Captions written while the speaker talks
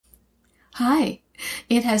Hi.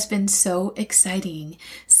 It has been so exciting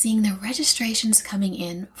seeing the registrations coming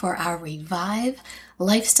in for our Revive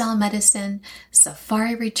Lifestyle Medicine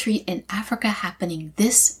Safari Retreat in Africa happening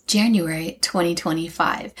this January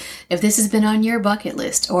 2025. If this has been on your bucket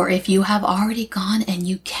list, or if you have already gone and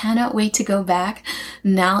you cannot wait to go back,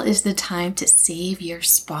 now is the time to save your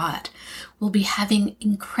spot. We'll be having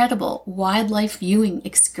incredible wildlife viewing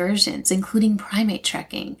excursions, including primate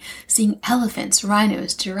trekking, seeing elephants,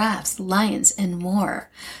 rhinos, giraffes, lions, and more.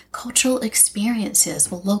 Cultural experiences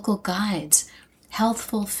with local guides,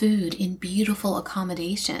 healthful food in beautiful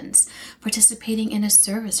accommodations, participating in a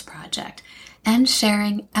service project, and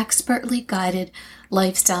sharing expertly guided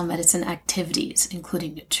lifestyle medicine activities,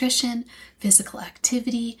 including nutrition, physical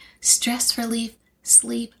activity, stress relief,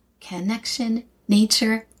 sleep, connection,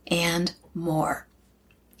 nature, and more.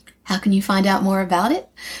 How can you find out more about it?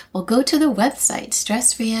 Well, go to the website,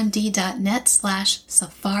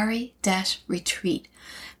 stressfreemd.net/safari-retreat.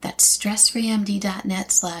 That's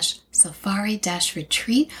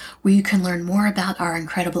stressfreemd.net/safari-retreat, where you can learn more about our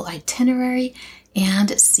incredible itinerary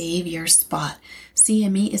and save your spot.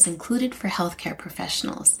 CME is included for healthcare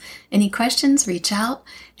professionals. Any questions, reach out,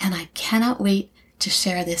 and I cannot wait to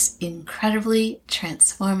share this incredibly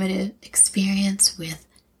transformative experience with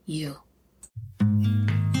you.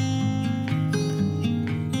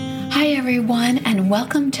 Hi, everyone, and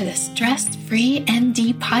welcome to the Stress-Free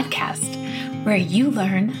MD podcast, where you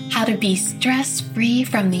learn how to be stress-free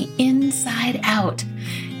from the inside out,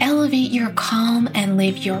 elevate your calm, and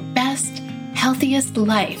live your best, healthiest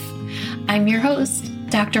life. I'm your host,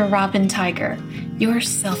 Dr. Robin Tiger, your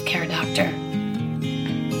self-care doctor.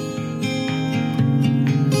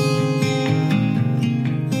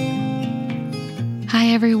 Hi,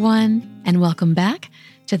 everyone, and welcome back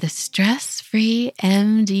to the Stress-Free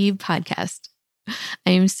MD podcast.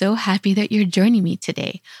 I am so happy that you're joining me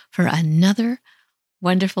today for another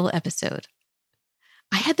wonderful episode.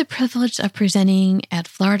 I had the privilege of presenting at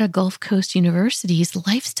Florida Gulf Coast University's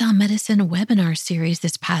Lifestyle Medicine webinar series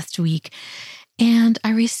this past week, and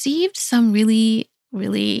I received some really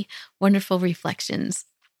wonderful reflections.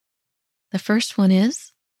 The first one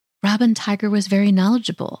is, Robin Tiger was very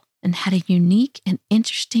knowledgeable and had a unique and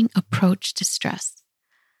interesting approach to stress.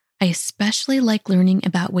 I especially like learning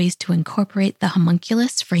about ways to incorporate the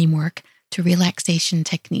homunculus framework to relaxation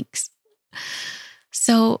techniques.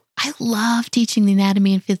 So I love teaching the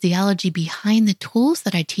anatomy and physiology behind the tools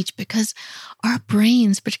that I teach because our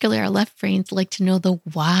brains, particularly our left brains, like to know the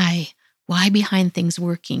why behind things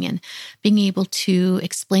working, and being able to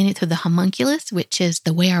explain it through the homunculus, which is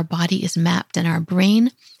the way our body is mapped, and our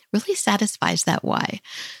brain really satisfies that why.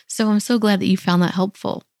 So I'm so glad that you found that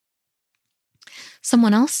helpful.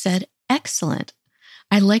 Someone else said, excellent.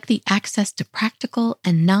 I like the access to practical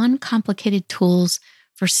and non-complicated tools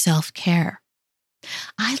for self-care.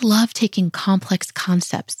 I love taking complex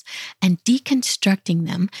concepts and deconstructing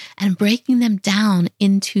them and breaking them down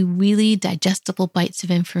into really digestible bites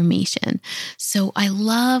of information. So I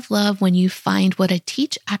love when you find what I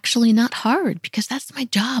teach actually not hard, because that's my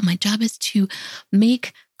job. My job is to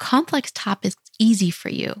make complex topics easy for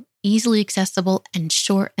you, easily accessible and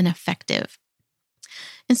short and effective.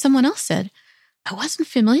 And someone else said, I wasn't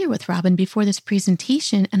familiar with Robin before this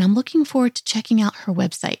presentation, and I'm looking forward to checking out her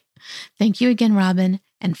website. Thank you again, Robin,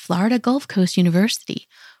 and Florida Gulf Coast University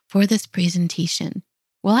for this presentation.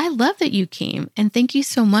 Well, I love that you came, and thank you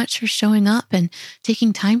so much for showing up and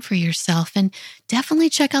taking time for yourself. And definitely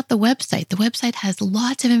check out the website. The website has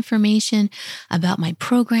lots of information about my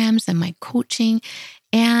programs and my coaching,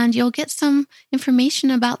 and you'll get some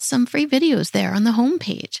information about some free videos there on the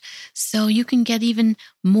homepage. So you can get even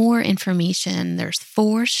more information. There's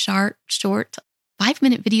 4 short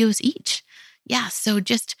 5-minute videos each. Yeah, so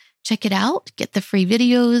just check it out. Get the free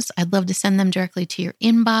videos. I'd love to send them directly to your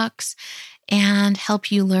inbox and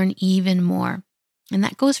help you learn even more. And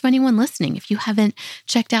that goes for anyone listening. If you haven't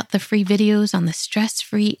checked out the free videos on the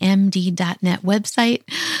stressfreemd.net website,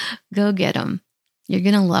 go get them. You're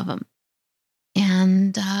going to love them.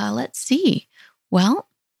 And let's see. Well,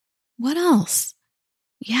 what else?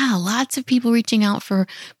 Yeah, lots of people reaching out for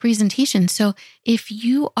presentations. So if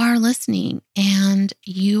you are listening and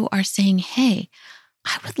you are saying, hey,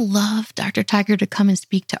 I would love Dr. Tiger to come and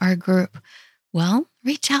speak to our group, well,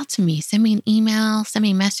 reach out to me. Send me an email, send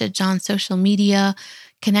me a message on social media,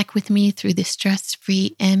 connect with me through the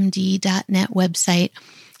stressfreemd.net website.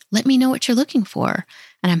 Let me know what you're looking for,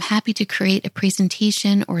 and I'm happy to create a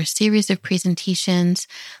presentation or a series of presentations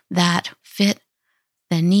that fit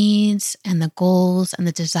the needs and the goals and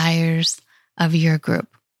the desires of your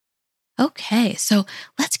group. Okay, so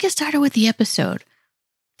let's get started with the episode.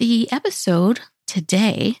 The episode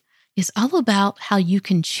today is all about how you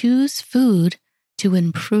can choose food to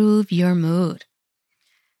improve your mood.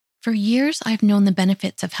 For years, I've known the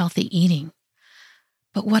benefits of healthy eating.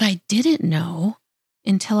 But what I didn't know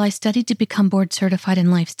until I studied to become board certified in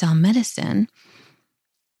lifestyle medicine,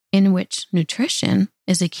 in which nutrition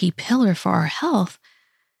is a key pillar for our health,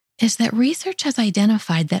 is that research has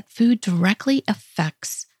identified that food directly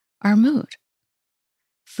affects our mood.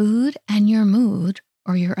 Food and your mood,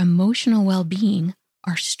 or your emotional well-being,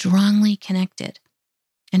 are strongly connected.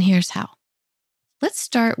 And here's how. Let's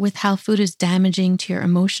start with how food is damaging to your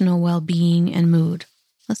emotional well-being and mood.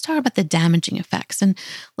 Let's talk about the damaging effects, and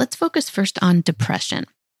let's focus first on depression.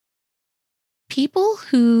 People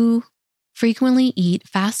who frequently eat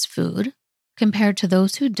fast food compared to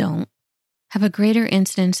those who don't have a greater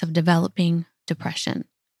incidence of developing depression.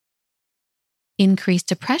 Increased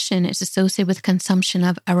depression is associated with consumption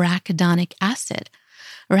of arachidonic acid.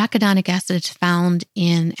 Arachidonic acid is found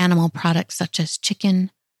in animal products such as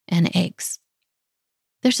chicken and eggs.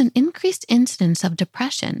 There's an increased incidence of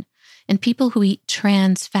depression in people who eat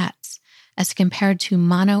trans fats as compared to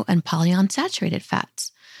mono and polyunsaturated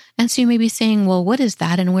fats. And so you may be saying, well, what is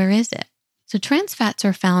that and where is it? So trans fats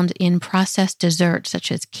are found in processed desserts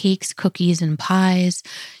such as cakes, cookies, and pies.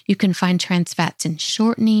 You can find trans fats in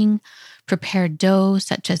shortening, prepared dough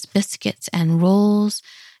such as biscuits and rolls,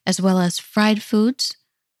 as well as fried foods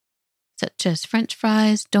such as French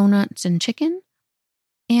fries, donuts, and chicken,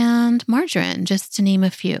 and margarine, just to name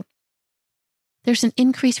a few. There's an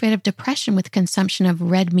increased rate of depression with consumption of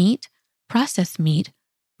red meat, processed meat,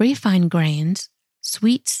 refined grains,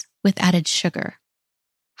 sweets with added sugar,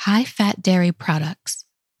 high-fat dairy products,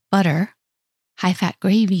 butter, high-fat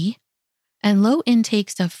gravy, and low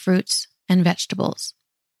intakes of fruits and vegetables.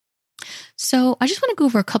 So I just want to go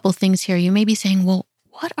over a couple things here. You may be saying, well,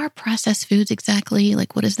 what are processed foods exactly?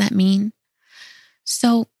 Like, what does that mean?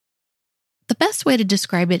 So the best way to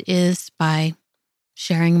describe it is by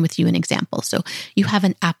sharing with you an example. So you have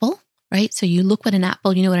an apple, right? So you look at an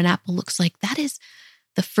apple, you know what an apple looks like. That is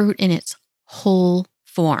the fruit in its whole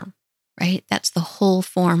form, right? That's the whole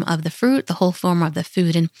form of the fruit, the whole form of the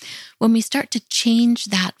food. And when we start to change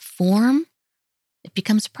that form, it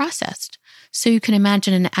becomes processed. So you can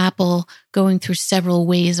imagine an apple going through several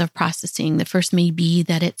ways of processing. The first may be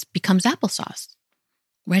that it becomes applesauce,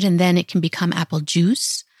 right? And then it can become apple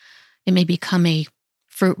juice. It may become a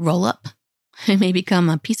fruit roll-up. It may become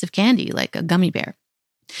a piece of candy like a gummy bear.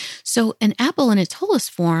 So an apple in its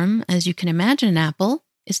wholest form, as you can imagine an apple,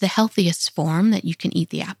 is the healthiest form that you can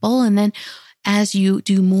eat the apple. And then as you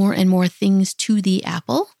do more and more things to the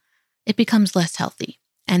apple, it becomes less healthy.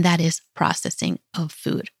 And that is processing of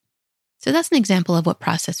food. So that's an example of what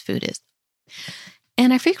processed food is.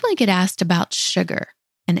 And I frequently get asked about sugar.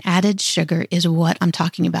 And added sugar is what I'm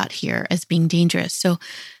talking about here as being dangerous. So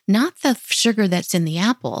not the sugar that's in the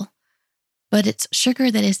apple, but it's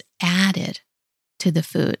sugar that is added to the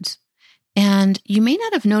foods. And you may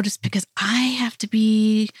not have noticed, because I have to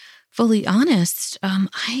be fully honest,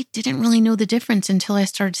 I didn't really know the difference until I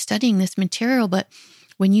started studying this material. But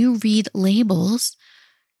when you read labels,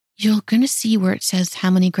 you're going to see where it says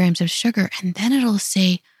how many grams of sugar, and then it'll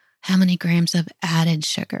say how many grams of added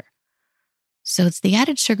sugar. So it's the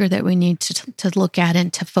added sugar that we need to look at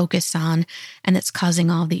and to focus on, and that's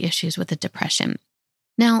causing all the issues with the depression.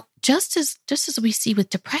 Now, just as we see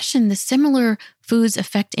with depression, the similar foods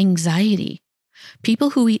affect anxiety.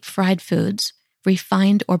 People who eat fried foods,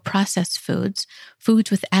 refined or processed foods,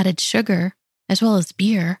 foods with added sugar, as well as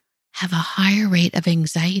beer, have a higher rate of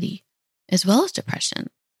anxiety, as well as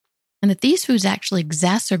depression. And that these foods actually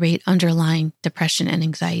exacerbate underlying depression and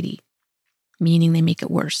anxiety, meaning they make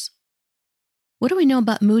it worse. What do we know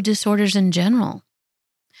about mood disorders in general?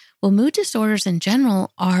 Well, mood disorders in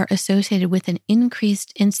general are associated with an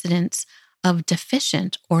increased incidence of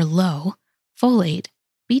deficient or low folate,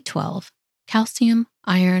 B12, calcium,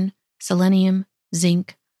 iron, selenium,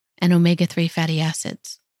 zinc, and omega-3 fatty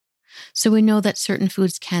acids. So we know that certain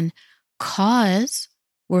foods can cause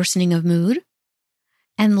worsening of mood,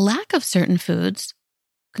 and lack of certain foods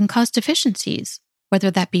can cause deficiencies,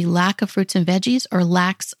 whether that be lack of fruits and veggies or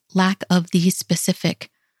lack of these specific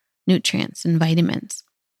nutrients and vitamins.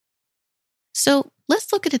 So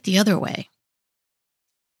let's look at it the other way.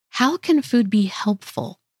 How can food be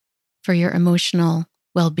helpful for your emotional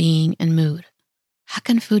well-being and mood? How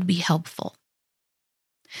can food be helpful?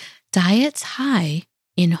 Diets high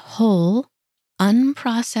in whole,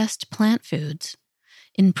 unprocessed plant foods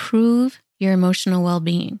improve your emotional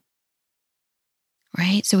well-being,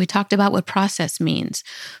 right? So we talked about what process means.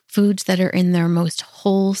 Foods that are in their most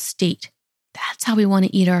whole state. That's how we want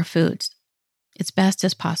to eat our foods. It's best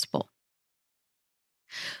as possible.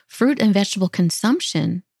 fruit and vegetable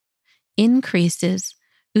consumption increases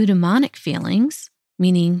eudaimonic feelings,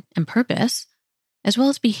 meaning and purpose, as well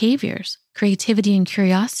as behaviors, creativity, and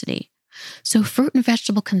curiosity. So fruit and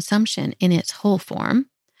vegetable consumption in its whole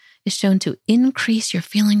form is shown to increase your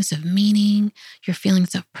feelings of meaning, your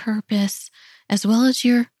feelings of purpose, as well as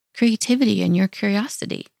your creativity and your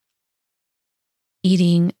curiosity.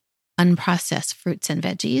 Eating unprocessed fruits and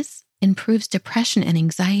veggies improves depression and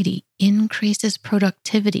anxiety, increases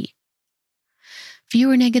productivity.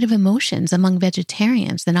 Fewer negative emotions among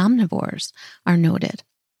vegetarians than omnivores are noted,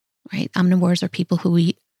 right? Omnivores are people who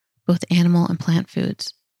eat both animal and plant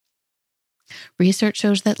foods. Research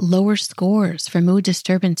shows that lower scores for mood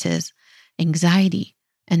disturbances, anxiety,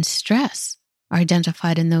 and stress are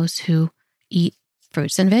identified in those who eat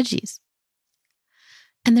fruits and veggies.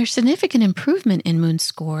 And there's significant improvement in mood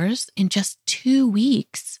scores in just 2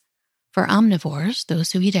 weeks for omnivores,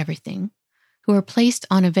 those who eat everything, who are placed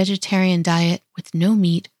on a vegetarian diet with no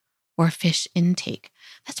meat or fish intake.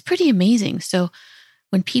 That's pretty amazing. So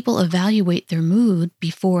when people evaluate their mood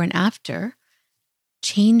before and after,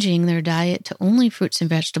 changing their diet to only fruits and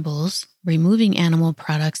vegetables, removing animal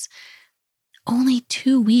products, only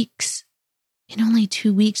 2 weeks. In only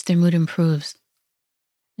 2 weeks, their mood improves.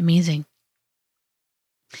 Amazing.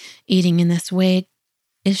 Eating in this way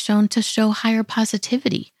is shown to show higher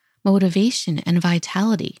positivity, motivation, and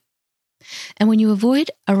vitality. And when you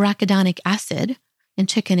avoid arachidonic acid in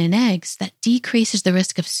chicken and eggs, that decreases the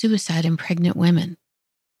risk of suicide in pregnant women.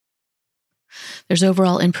 There's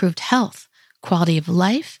overall improved health, quality of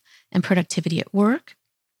life, and productivity at work.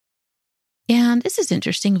 And this is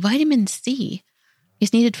interesting, vitamin C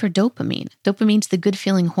is needed for dopamine. Dopamine's the good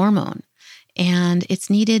feeling hormone, and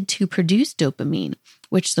it's needed to produce dopamine,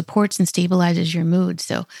 which supports and stabilizes your mood.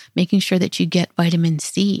 So making sure that you get vitamin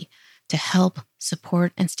C to help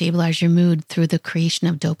support and stabilize your mood through the creation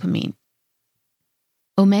of dopamine.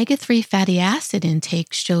 Omega-3 fatty acid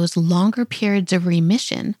intake shows longer periods of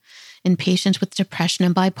remission in patients with depression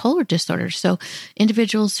and bipolar disorder. So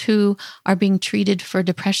individuals who are being treated for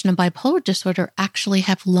depression and bipolar disorder actually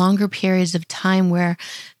have longer periods of time where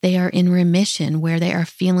they are in remission, where they are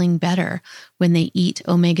feeling better when they eat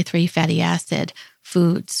omega-3 fatty acid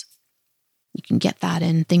foods. You can get that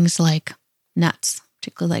in things like nuts,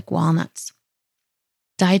 particularly like walnuts.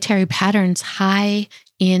 Dietary patterns high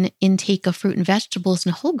in intake of fruit and vegetables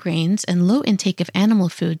and whole grains and low intake of animal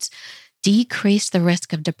foods decrease the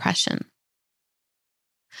risk of depression.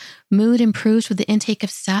 Mood improves with the intake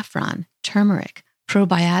of saffron, turmeric,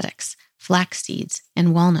 probiotics, flax seeds,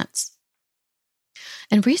 and walnuts.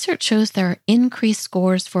 And research shows there are increased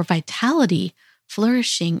scores for vitality,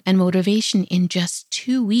 flourishing, and motivation in just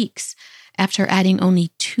 2 weeks after adding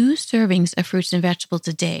only 2 servings of fruits and vegetables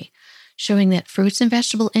a day, showing that fruits and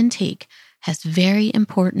vegetable intake has very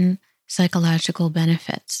important psychological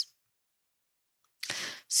benefits.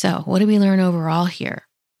 So, what do we learn overall here?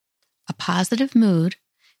 A positive mood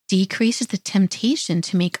decreases the temptation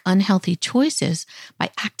to make unhealthy choices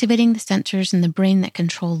by activating the centers in the brain that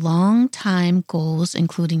control long-time goals,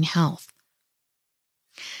 including health.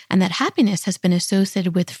 And that happiness has been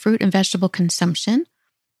associated with fruit and vegetable consumption,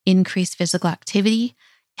 increased physical activity,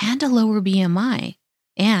 and a lower BMI.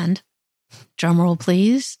 And, drumroll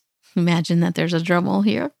please, imagine that there's a drumroll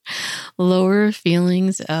here, lower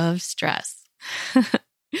feelings of stress.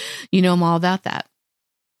 You know I'm all about that.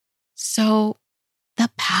 So the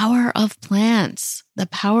power of plants, and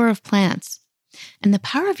the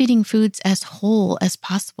power of eating foods as whole as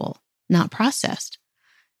possible, not processed,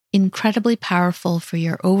 incredibly powerful for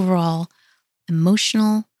your overall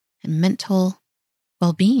emotional and mental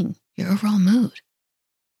well-being, your overall mood.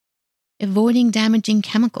 Avoiding damaging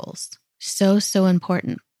chemicals, so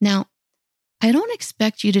important. Now, I don't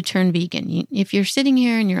expect you to turn vegan. If you're sitting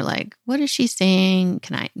here and you're like, what is she saying?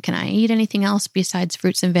 Can I eat anything else besides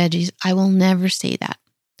fruits and veggies? I will never say that.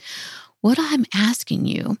 What I'm asking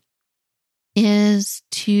you is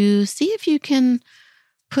to see if you can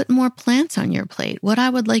put more plants on your plate. What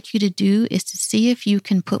I would like you to do is to see if you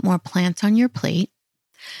can put more plants on your plate,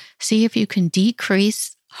 see if you can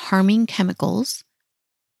decrease harming chemicals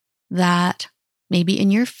that maybe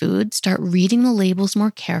in your food, start reading the labels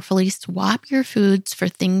more carefully, swap your foods for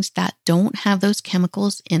things that don't have those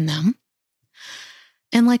chemicals in them.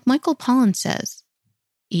 And like Michael Pollan says,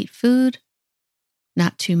 eat food,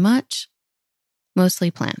 not too much,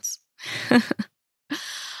 mostly plants.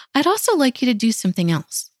 I'd also like you to do something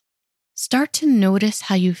else. Start to notice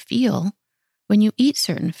how you feel when you eat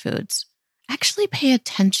certain foods. Actually pay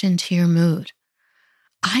attention to your mood.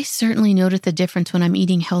 I certainly notice the difference when I'm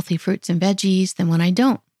eating healthy fruits and veggies than when I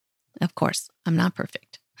don't. Of course, I'm not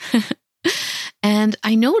perfect. And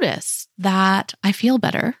I notice that I feel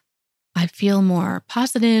better. I feel more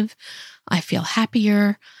positive. I feel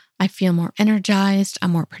happier. I feel more energized.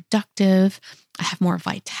 I'm more productive. I have more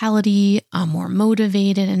vitality. I'm more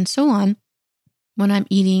motivated and so on when I'm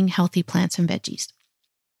eating healthy plants and veggies.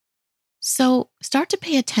 So start to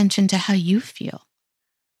pay attention to how you feel.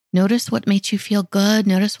 Notice what makes you feel good.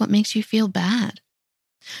 Notice what makes you feel bad.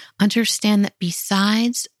 Understand that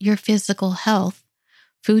besides your physical health,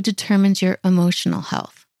 food determines your emotional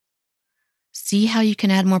health. See how you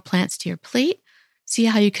can add more plants to your plate. See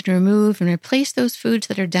how you can remove and replace those foods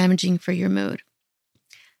that are damaging for your mood.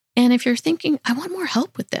 And if you're thinking, I want more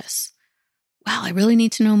help with this, wow, I really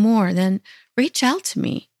need to know more, then reach out to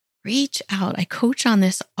me. Reach out. I coach on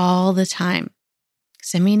this all the time.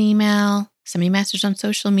 Send me an email, send me a message on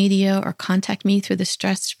social media, or contact me through the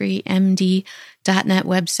stressfreemd.net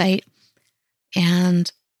website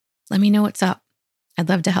and let me know what's up. I'd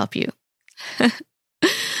love to help you.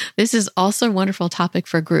 This is also a wonderful topic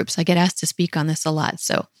for groups. I get asked to speak on this a lot.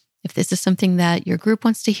 So if this is something that your group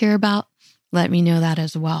wants to hear about, let me know that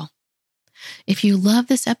as well. If you love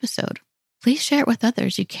this episode, please share it with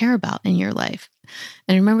others you care about in your life.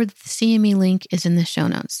 And remember that the CME link is in the show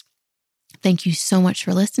notes. Thank you so much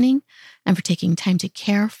for listening and for taking time to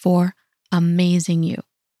care for amazing you.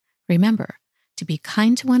 Remember to be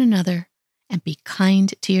kind to one another and be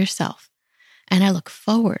kind to yourself. And I look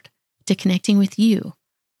forward to connecting with you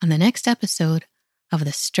on the next episode of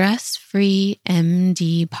the Stress Free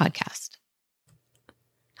MD podcast.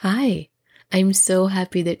 Hi, I'm so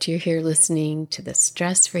happy that you're here listening to the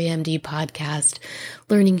Stress Free MD podcast,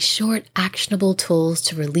 learning short, actionable tools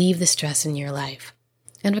to relieve the stress in your life.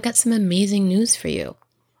 And I've got some amazing news for you.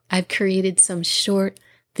 I've created some short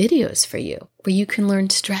videos for you where you can learn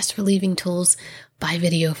stress relieving tools by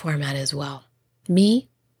video format as well. Me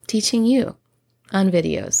teaching you on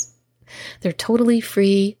videos. They're totally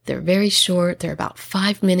free. They're very short. They're about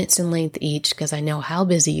 5 minutes in length each because I know how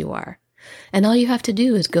busy you are. And all you have to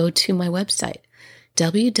do is go to my website,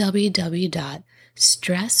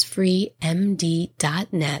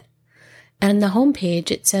 www.stressfreemd.net. And on the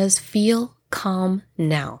homepage, it says Feel Calm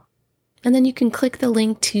Now. And then you can click the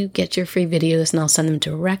link to get your free videos and I'll send them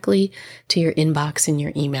directly to your inbox in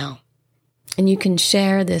your email. And you can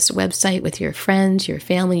share this website with your friends, your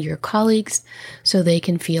family, your colleagues, so they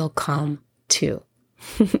can feel calm too.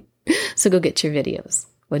 So go get your videos.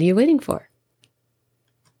 What are you waiting for?